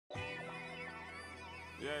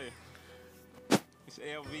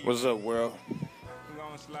What's up, world?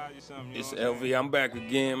 It's LV. I'm back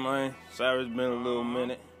again, man. Sorry, it's been a little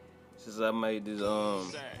minute since I made this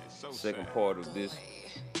second part of this.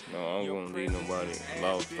 No, I don't want to leave nobody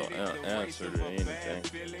lost or answered or anything.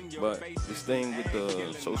 But this thing with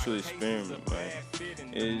the social experiment, man,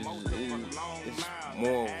 it's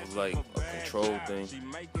more of like a control thing,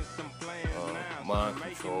 mind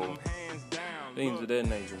control, things of that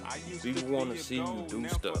nature. People want to see you do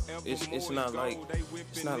stuff. It's not like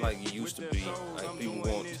it used to be. Like people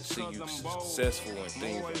want to see you successful and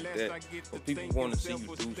things like that. But people want to see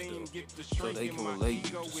you do stuff so they can relate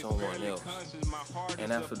you to someone else.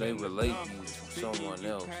 And after they relate you to someone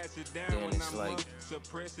else, then it's like a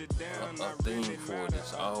thing for it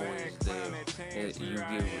that's always there. You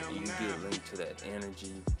get linked to that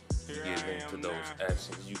energy. You get linked to those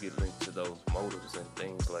actions. You get linked to those motives and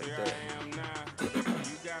things like that.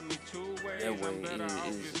 That way, it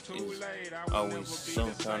is always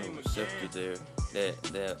some kind of receptor there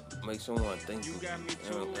that makes someone think of you.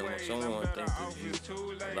 And when someone thinks of you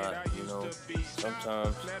a lot,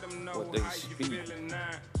 sometimes what they speak,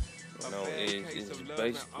 is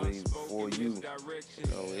basically for you.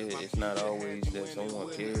 It's not always that someone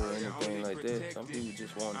cares or anything like that. Some people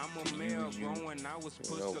just want to use you,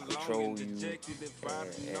 control you,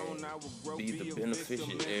 and be the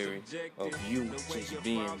beneficiary of you just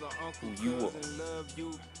being who you are.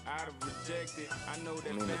 I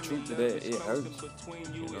mean, the truth of that, it hurts.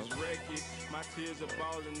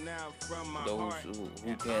 Those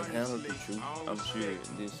who can't handle the truth, I'm sure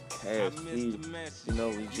this cast here,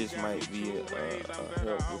 it just might be a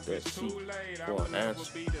help with that sheet for an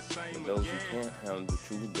answer. And those who can't handle the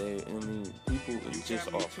truth, people just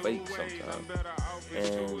are fake sometimes.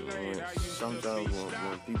 And sometimes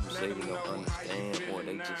when people say they don't understand or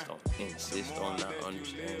they just don't insist on not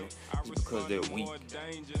understanding, it's because they're weak.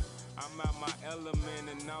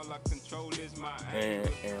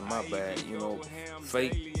 And my bad,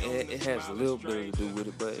 fake, it has a little bit to do with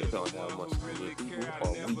it, but it don't have much to do with it. People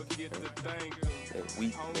are weak. They're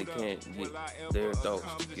weak, they can't get their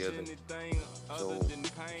thoughts together. So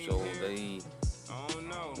they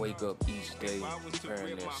wake up each day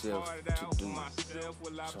preparing themselves to do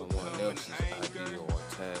someone else's idea or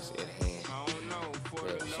task at hand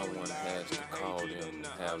that someone has to call them and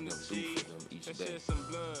have them do for them each day.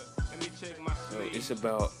 So it's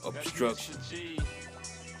about obstruction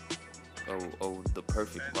of the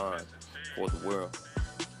perfect mind for the world,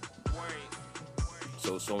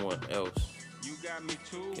 so someone else can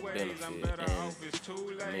benefit. And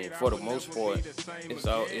I mean, for the most part,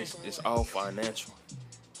 it's all financial.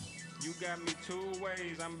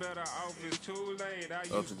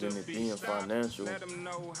 Other than it being financial,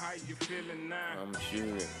 I'm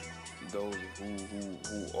sure those who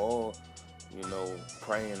are,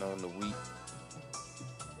 preying on the weak,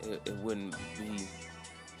 it wouldn't be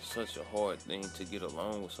such a hard thing to get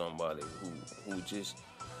along with somebody who just,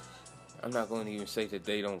 I'm not going to even say that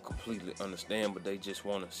they don't completely understand, but they just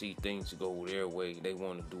want to see things go their way. They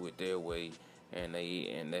want to do it their way, and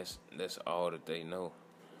that's all that they know.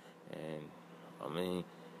 And I mean,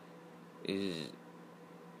 is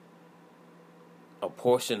a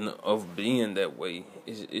portion of being that way.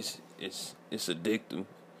 It's addictive,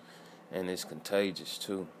 and it's contagious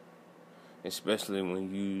too. Especially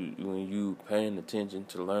when you paying attention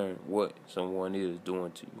to learn what someone is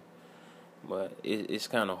doing to you. But it's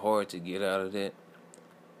kind of hard to get out of that,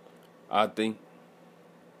 I think.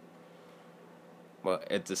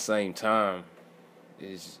 But at the same time,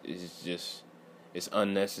 it's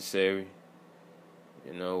unnecessary,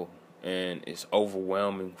 and it's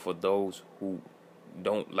overwhelming for those who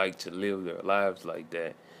don't like to live their lives like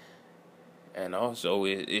that. And also,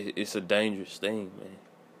 it's a dangerous thing, man.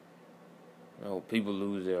 People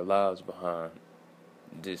lose their lives behind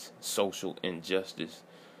this social injustice,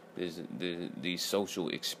 these social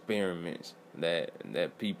experiments that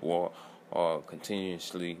people are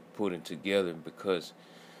continuously putting together because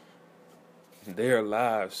their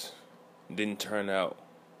lives didn't turn out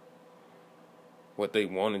what they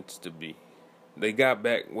wanted to be. They got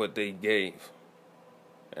back what they gave,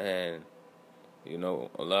 and a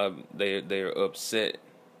lot of they're upset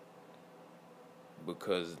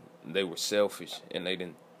because they were selfish and they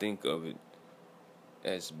didn't think of it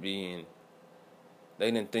as being.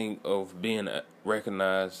 They didn't think of being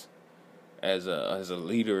recognized as a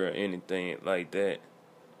leader or anything like that,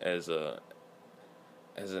 as an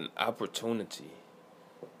opportunity.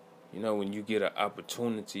 When you get an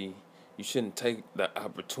opportunity, you shouldn't take the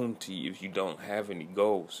opportunity if you don't have any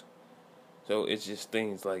goals. So it's just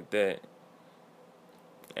things like that.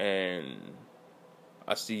 And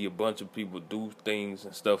I see a bunch of people do things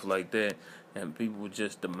and stuff like that, and people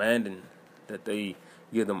just demanding that they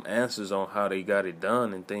give them answers on how they got it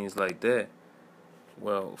done and things like that.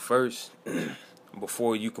 Well, first,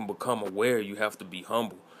 before you can become aware, you have to be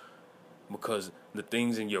humble, because the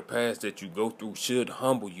things in your past that you go through should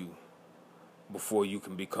humble you before you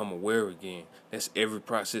can become aware again. That's every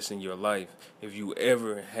process in your life. If you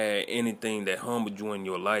ever had anything that humbled you in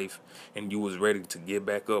your life and you was ready to get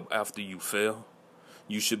back up after you fell,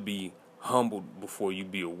 you should be humbled before you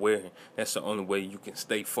be aware. That's the only way you can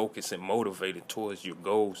stay focused and motivated towards your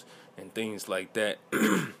goals and things like that.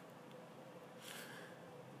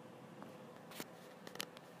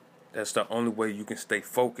 That's the only way you can stay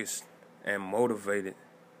focused and motivated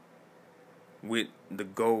with the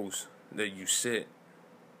goals that you set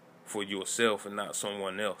for yourself and not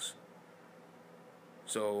someone else.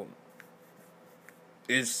 So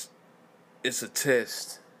it's a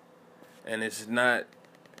test, and it's not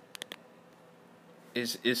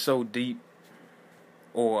it's so deep,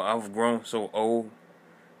 or I've grown so old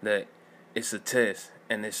that it's a test,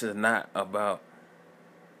 and it's not about,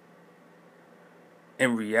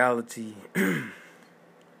 in reality,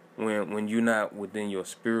 when you're not within your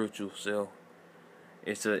spiritual self,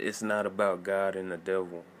 it's not about God and the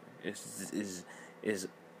devil. It's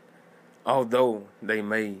although they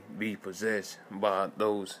may be possessed by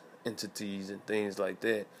those entities and things like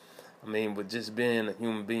that. I mean, but just being a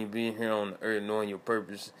human being, being here on the earth, knowing your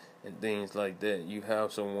purpose and things like that, you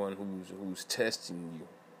have someone who's testing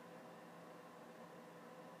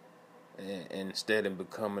you, and instead of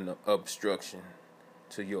becoming an obstruction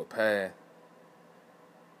to your path,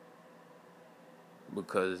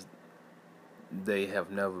 because they have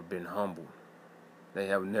never been humble. They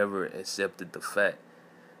have never accepted the fact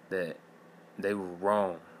that they were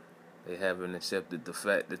wrong. They haven't accepted the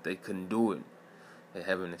fact that they couldn't do it. They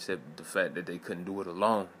haven't accepted the fact that they couldn't do it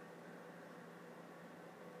alone.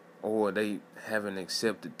 Or they haven't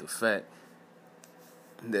accepted the fact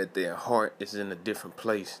that their heart is in a different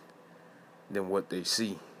place than what they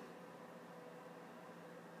see.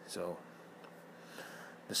 So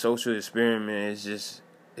the social experiment is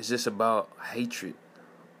just about hatred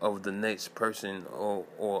of the next person,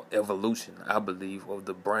 or evolution, I believe, of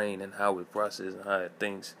the brain and how it processes and how it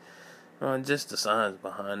thinks. Just the science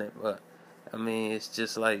behind it. But I mean, it's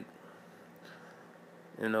just like,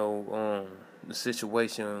 the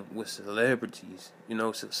situation with celebrities.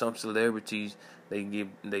 Some celebrities, they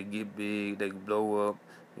get big, they blow up,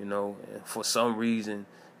 and for some reason,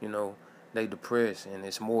 they depressed, and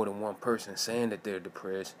it's more than one person saying that they're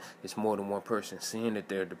depressed. It's more than one person saying that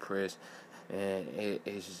they're depressed, and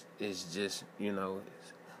it's just it's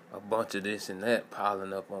a bunch of this and that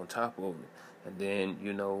piling up on top of it, and then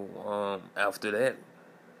after that,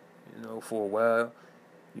 for a while,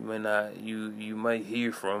 you might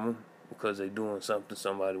hear from them because they're doing something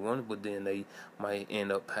somebody wanted, but then they might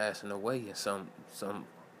end up passing away in some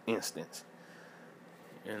instance.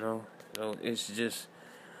 So it's just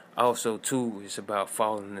also too, it's about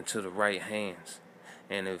falling into the right hands.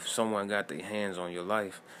 And if someone got their hands on your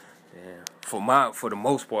life, yeah, for the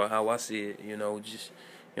most part, how I see it, just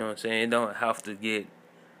what I'm saying, it don't have to get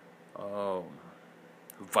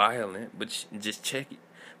violent, but just check it.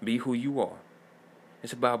 Be who you are.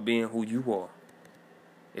 It's about being who you are.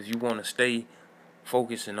 If you want to stay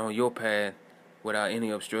focusing on your path without any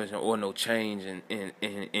obstruction or no change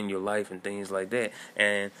in your life and things like that,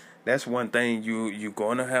 and that's one thing you're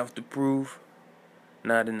gonna have to prove.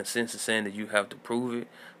 Not in the sense of saying that you have to prove it,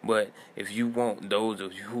 but if you want those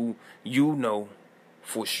of you who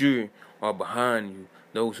for sure are behind you,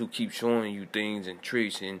 those who keep showing you things and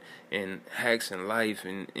tricks and hacks in life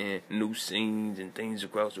and new scenes and things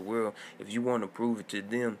across the world, if you want to prove it to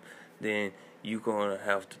them, then you're going to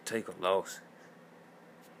have to take a loss.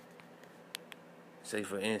 Say,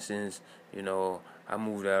 for instance, I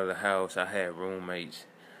moved out of the house, I had roommates.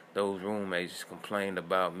 Those roommates complained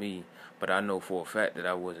about me, but I know for a fact that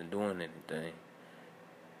I wasn't doing anything.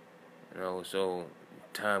 So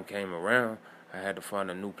time came around, I had to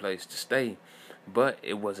find a new place to stay. But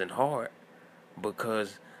it wasn't hard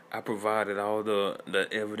because I provided all the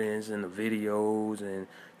evidence and the videos and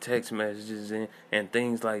text messages and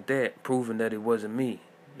things like that, proving that it wasn't me.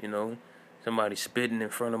 Somebody spitting in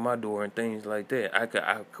front of my door and things like that. I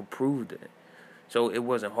could prove that. So it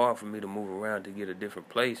wasn't hard for me to move around to get a different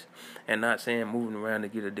place. And not saying moving around to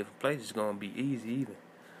get a different place is going to be easy either.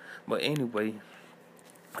 But anyway,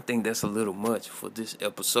 I think that's a little much for this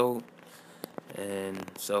episode. And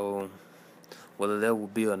so whether there will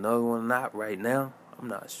be another one or not right now, I'm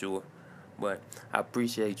not sure. But I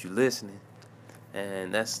appreciate you listening.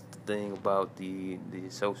 And that's the thing about the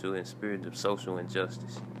social and spirit of social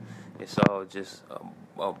injustice. It's all just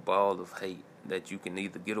a ball of hate that you can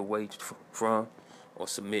either get away from or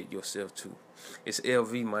submit yourself to. It's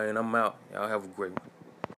LV, man. I'm out. Y'all have a great one.